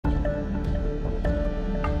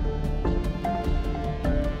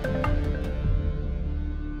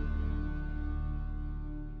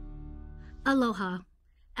Aloha,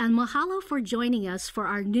 and mahalo for joining us for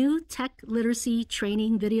our new tech literacy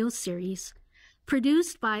training video series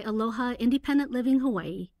produced by Aloha Independent Living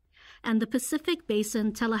Hawaii and the Pacific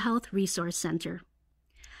Basin Telehealth Resource Center.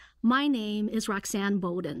 My name is Roxanne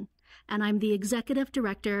Bolden, and I'm the Executive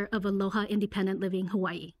Director of Aloha Independent Living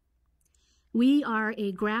Hawaii. We are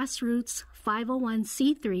a grassroots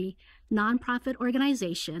 501c3 nonprofit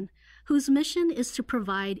organization whose mission is to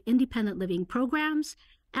provide independent living programs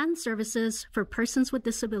and services for persons with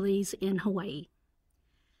disabilities in Hawaii.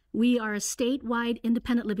 We are a statewide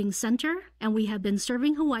independent living center, and we have been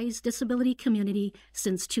serving Hawaii's disability community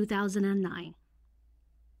since 2009.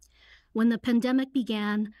 When the pandemic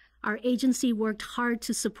began, our agency worked hard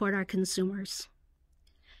to support our consumers.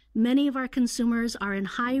 Many of our consumers are in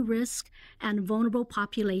high-risk and vulnerable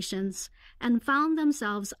populations and found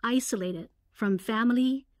themselves isolated from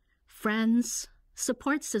family, friends,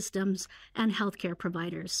 support systems, and healthcare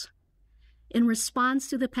providers. In response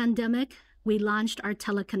to the pandemic, we launched our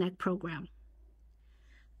TeleConnect program.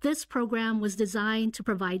 This program was designed to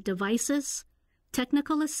provide devices,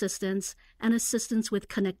 technical assistance, and assistance with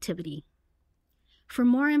connectivity. For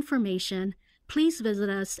more information, please visit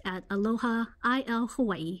us at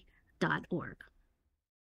alohailhawaii.org.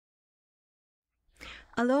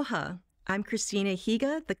 Aloha, I'm Christina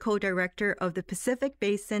Higa, the co-director of the Pacific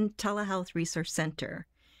Basin Telehealth Resource Center.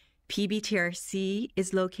 PBTRC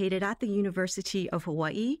is located at the University of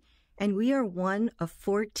Hawaii, and we are one of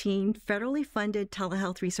 14 federally funded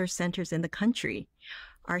telehealth resource centers in the country.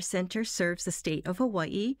 Our center serves the state of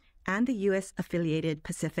Hawaii and the U.S.-affiliated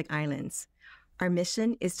Pacific Islands. Our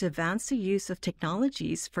mission is to advance the use of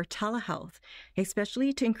technologies for telehealth,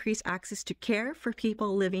 especially to increase access to care for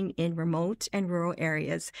people living in remote and rural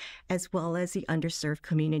areas, as well as the underserved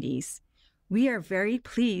communities. We are very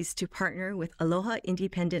pleased to partner with Aloha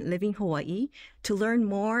Independent Living Hawaii to learn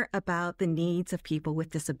more about the needs of people with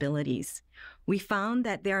disabilities. We found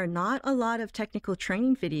that there are not a lot of technical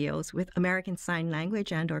training videos with American Sign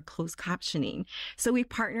Language and/or closed captioning. So we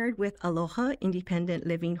partnered with Aloha Independent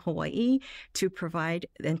Living Hawaii to provide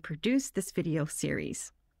and produce this video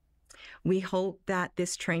series. We hope that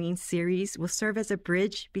this training series will serve as a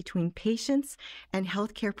bridge between patients and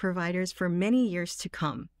healthcare providers for many years to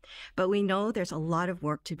come. But we know there's a lot of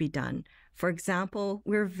work to be done. For example,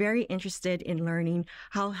 we're very interested in learning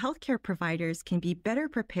how healthcare providers can be better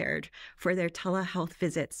prepared for their telehealth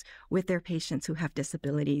visits with their patients who have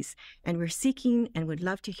disabilities. And we're seeking and would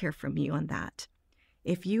love to hear from you on that.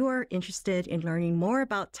 If you are interested in learning more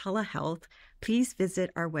about telehealth, please visit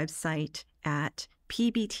our website at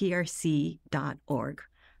pbtrc.org.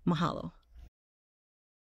 Mahalo.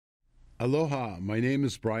 Aloha, my name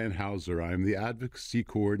is Brian Hauser. I am the Advocacy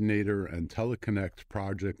Coordinator and TeleConnect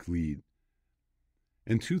Project Lead.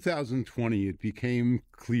 In 2020, it became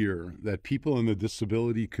clear that people in the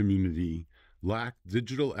disability community lacked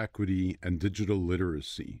digital equity and digital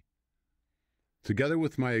literacy. Together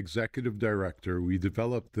with my executive director, we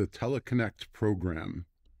developed the TeleConnect program.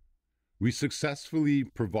 We successfully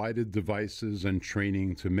provided devices and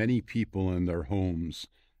training to many people in their homes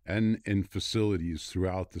and in facilities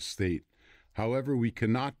throughout the state. However, we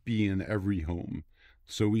cannot be in every home,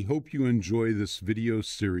 so we hope you enjoy this video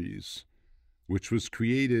series, which was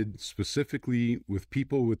created specifically with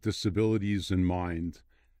people with disabilities in mind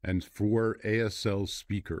and for ASL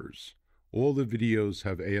speakers. All the videos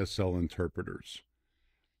have ASL interpreters.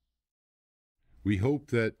 We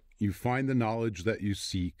hope that you find the knowledge that you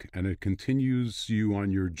seek, and it continues you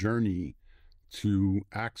on your journey to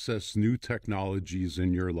access new technologies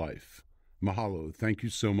in your life. Mahalo. Thank you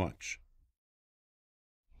so much.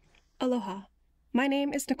 Aloha. My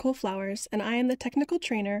name is Nicole Flowers, and I am the technical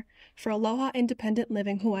trainer for Aloha Independent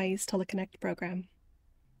Living Hawaii's TeleConnect program.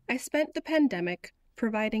 I spent the pandemic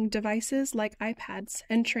providing devices like iPads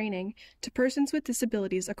and training to persons with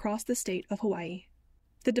disabilities across the state of Hawaii.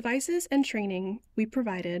 The devices and training we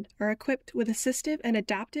provided are equipped with assistive and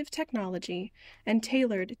adaptive technology and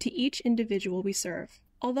tailored to each individual we serve.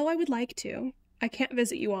 Although I would like to, I can't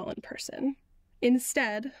visit you all in person.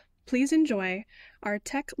 Instead, please enjoy our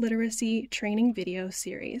tech literacy training video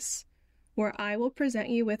series, where I will present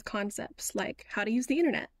you with concepts like how to use the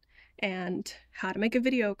internet and how to make a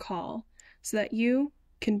video call so that you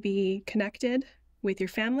can be connected with your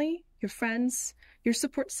family, your friends, your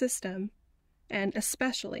support system, and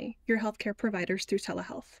especially your healthcare providers through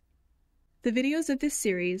telehealth. The videos of this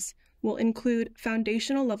series will include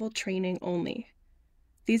foundational level training only.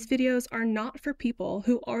 These videos are not for people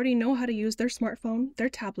who already know how to use their smartphone, their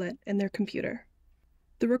tablet, and their computer.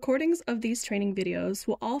 The recordings of these training videos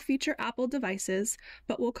will all feature Apple devices,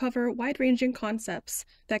 but will cover wide-ranging concepts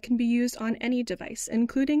that can be used on any device,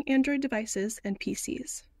 including Android devices and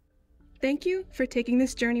PCs. Thank you for taking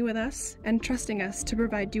this journey with us and trusting us to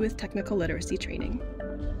provide you with technical literacy training.